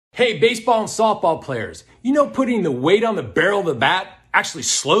Hey, baseball and softball players, you know putting the weight on the barrel of the bat actually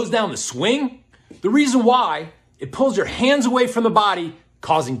slows down the swing? The reason why, it pulls your hands away from the body,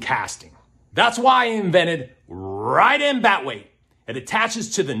 causing casting. That's why I invented Ritend Bat Weight. It attaches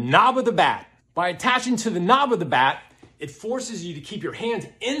to the knob of the bat. By attaching to the knob of the bat, it forces you to keep your hands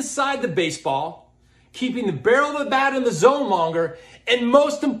inside the baseball, keeping the barrel of the bat in the zone longer, and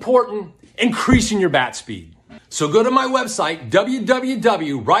most important, increasing your bat speed. So go to my website,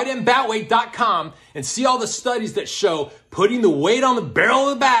 www.ritendbatweight.com, and see all the studies that show putting the weight on the barrel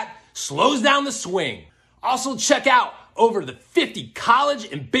of the bat slows down the swing. Also check out over the 50 college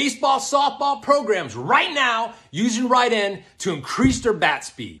and baseball, softball programs right now using Ritend to increase their bat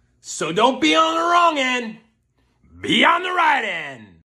speed. So don't be on the wrong end, be on the right end.